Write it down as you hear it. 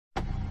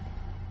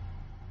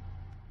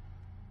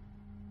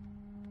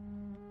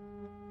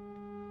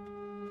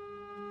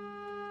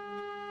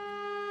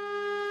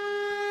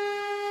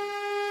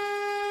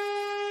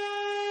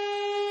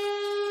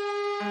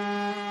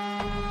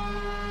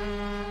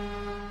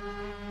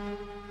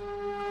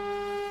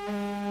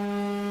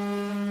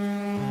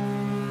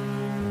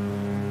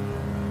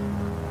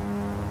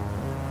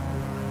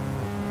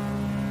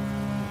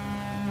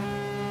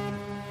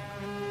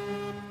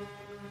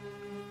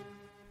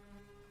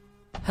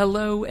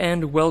Hello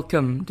and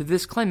welcome to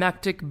this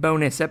climactic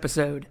bonus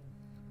episode.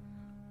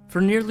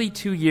 For nearly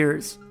 2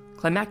 years,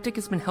 Climactic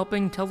has been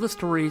helping tell the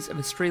stories of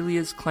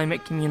Australia's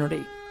climate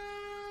community.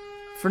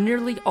 For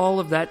nearly all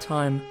of that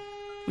time,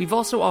 we've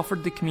also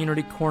offered the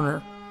Community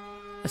Corner,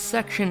 a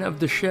section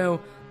of the show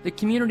the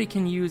community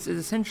can use as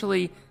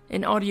essentially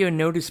an audio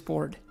notice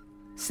board.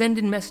 Send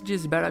in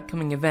messages about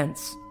upcoming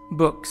events,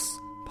 books,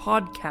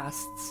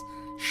 podcasts,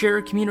 share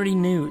community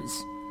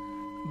news.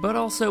 But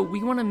also,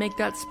 we want to make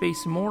that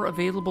space more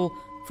available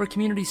for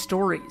community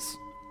stories,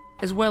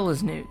 as well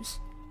as news.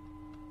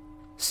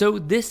 So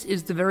this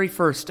is the very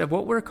first of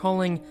what we're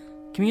calling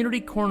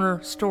Community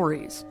Corner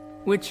Stories,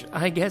 which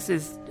I guess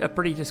is a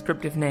pretty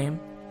descriptive name.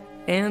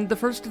 And the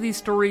first of these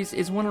stories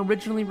is one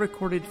originally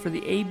recorded for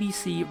the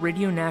ABC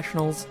Radio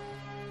National's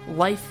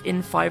Life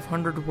in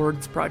 500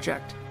 Words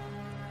project,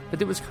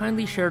 but it was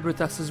kindly shared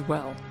with us as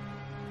well.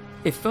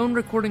 If phone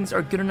recordings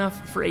are good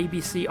enough for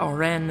ABC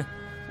RN,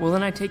 well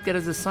then I take that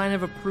as a sign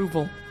of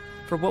approval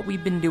for what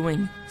we've been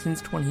doing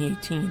since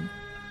 2018.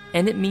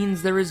 And it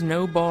means there is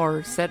no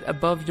bar set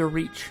above your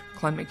reach,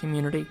 climate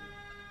community.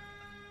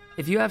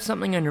 If you have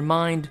something on your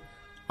mind,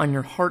 on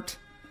your heart,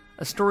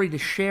 a story to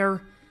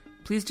share,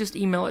 please just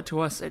email it to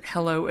us at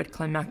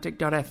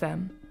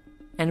hello@climactic.fm,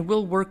 and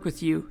we'll work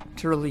with you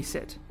to release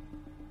it.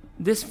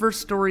 This first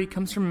story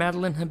comes from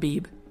Madeleine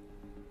Habib,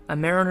 a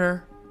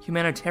mariner,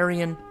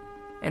 humanitarian,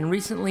 and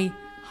recently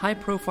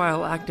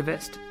high-profile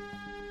activist,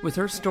 with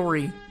her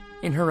story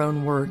in her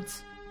own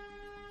words.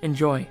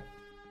 Enjoy.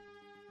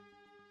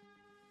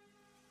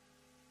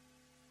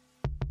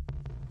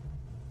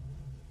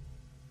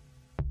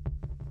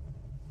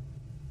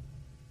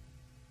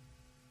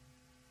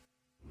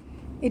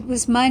 It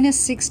was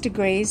 -6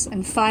 degrees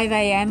and 5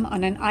 a.m.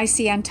 on an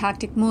icy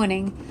Antarctic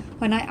morning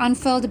when I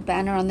unfurled a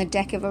banner on the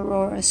deck of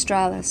Aurora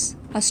Australis,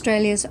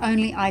 Australia's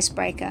only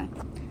icebreaker.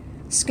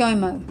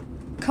 ScoMo,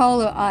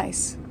 coal or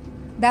ice.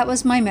 That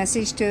was my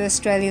message to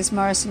Australia's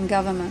Morrison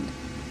government.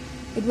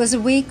 It was a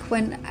week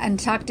when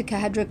Antarctica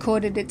had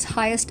recorded its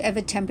highest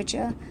ever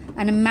temperature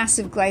and a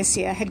massive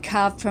glacier had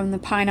calved from the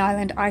Pine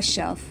Island ice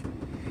shelf.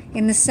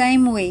 In the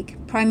same week,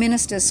 Prime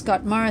Minister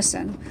Scott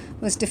Morrison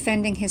was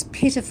defending his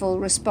pitiful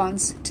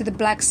response to the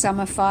Black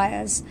Summer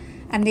fires,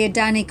 and the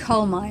Adani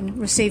coal mine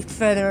received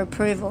further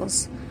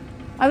approvals.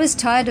 I was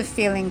tired of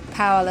feeling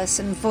powerless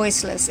and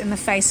voiceless in the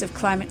face of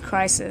climate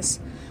crisis.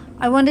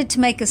 I wanted to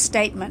make a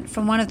statement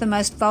from one of the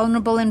most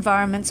vulnerable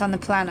environments on the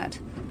planet.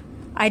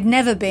 I'd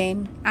never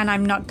been, and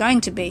I'm not going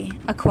to be,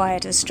 a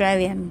quiet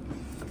Australian.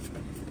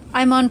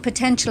 I'm on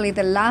potentially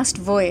the last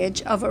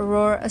voyage of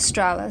Aurora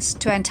Australis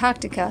to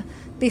Antarctica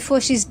before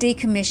she's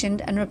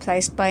decommissioned and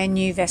replaced by a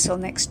new vessel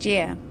next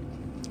year.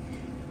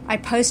 I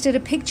posted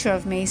a picture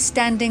of me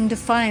standing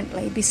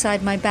defiantly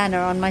beside my banner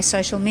on my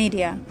social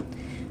media.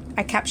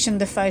 I captioned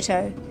the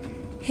photo,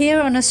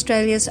 "Here on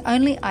Australia's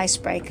only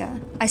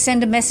icebreaker, I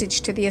send a message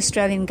to the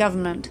Australian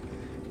government.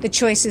 The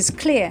choice is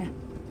clear: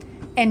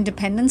 end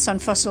dependence on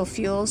fossil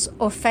fuels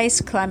or face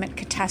climate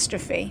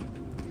catastrophe."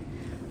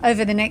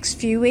 Over the next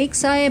few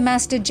weeks, I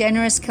amassed a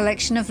generous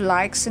collection of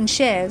likes and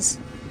shares.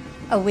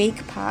 A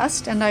week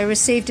passed and I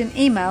received an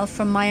email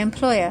from my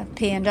employer,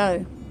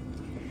 P&O.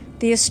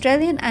 The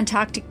Australian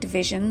Antarctic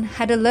Division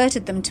had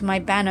alerted them to my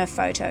banner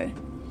photo.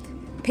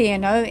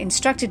 P&O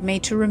instructed me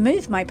to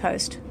remove my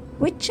post,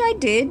 which I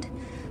did,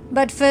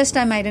 but first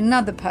I made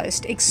another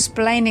post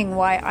explaining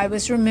why I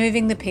was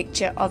removing the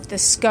picture of the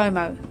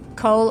ScoMo,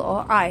 coal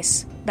or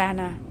ice,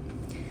 banner.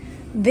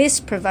 This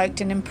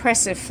provoked an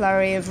impressive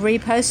flurry of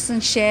reposts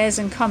and shares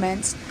and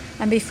comments,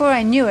 and before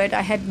I knew it,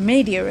 I had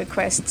media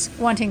requests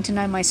wanting to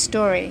know my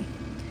story.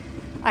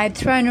 I had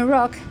thrown a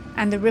rock,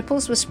 and the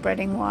ripples were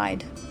spreading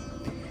wide.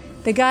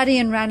 The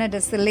Guardian ran it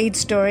as the lead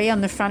story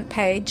on the front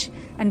page,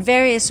 and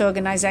various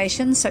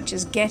organisations such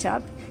as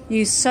GetUp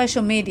used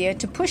social media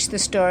to push the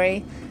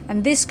story,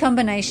 and this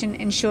combination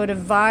ensured a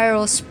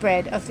viral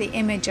spread of the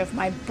image of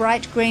my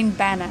bright green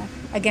banner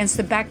against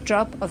the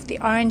backdrop of the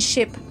orange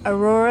ship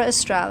Aurora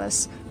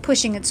Australis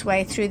pushing its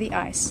way through the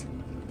ice.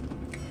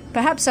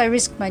 Perhaps I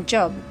risked my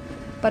job,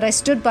 but I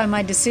stood by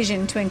my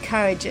decision to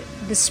encourage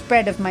the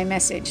spread of my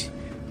message.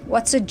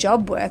 What's a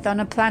job worth on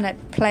a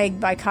planet plagued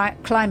by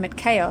climate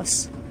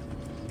chaos?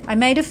 I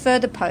made a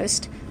further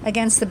post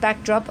against the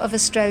backdrop of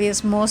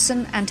Australia's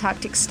Mawson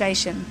Antarctic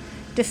Station,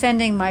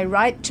 defending my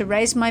right to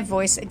raise my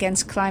voice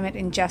against climate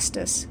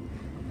injustice.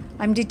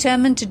 I'm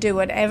determined to do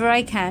whatever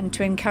I can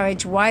to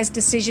encourage wise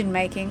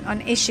decision-making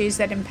on issues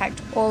that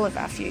impact all of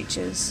our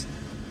futures.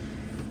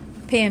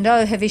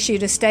 P&O have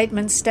issued a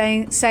statement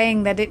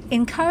saying that it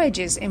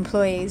encourages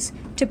employees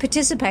to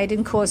participate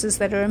in causes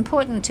that are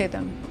important to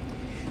them.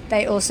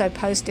 They also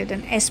posted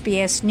an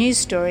SBS news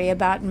story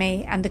about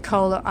me and the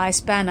coal or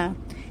ice banner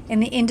in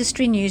the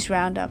Industry News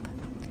Roundup.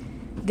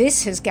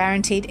 This has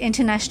guaranteed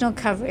international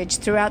coverage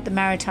throughout the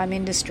maritime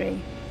industry.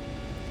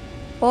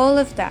 All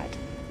of that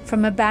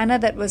from a banner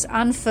that was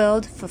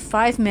unfurled for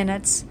 5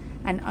 minutes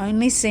and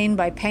only seen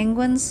by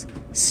penguins,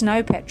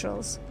 snow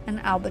petrels,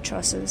 and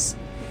albatrosses.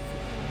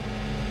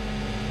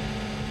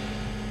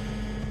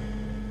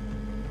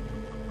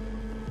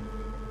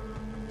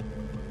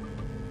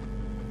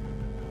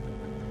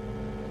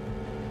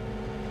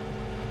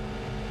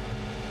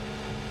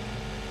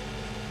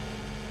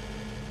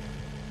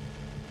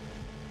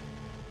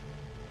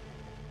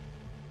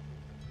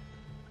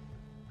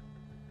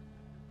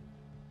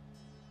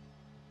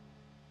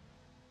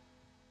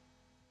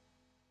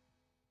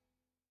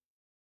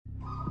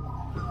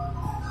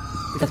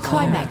 The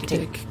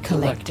Climactic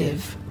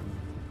Collective.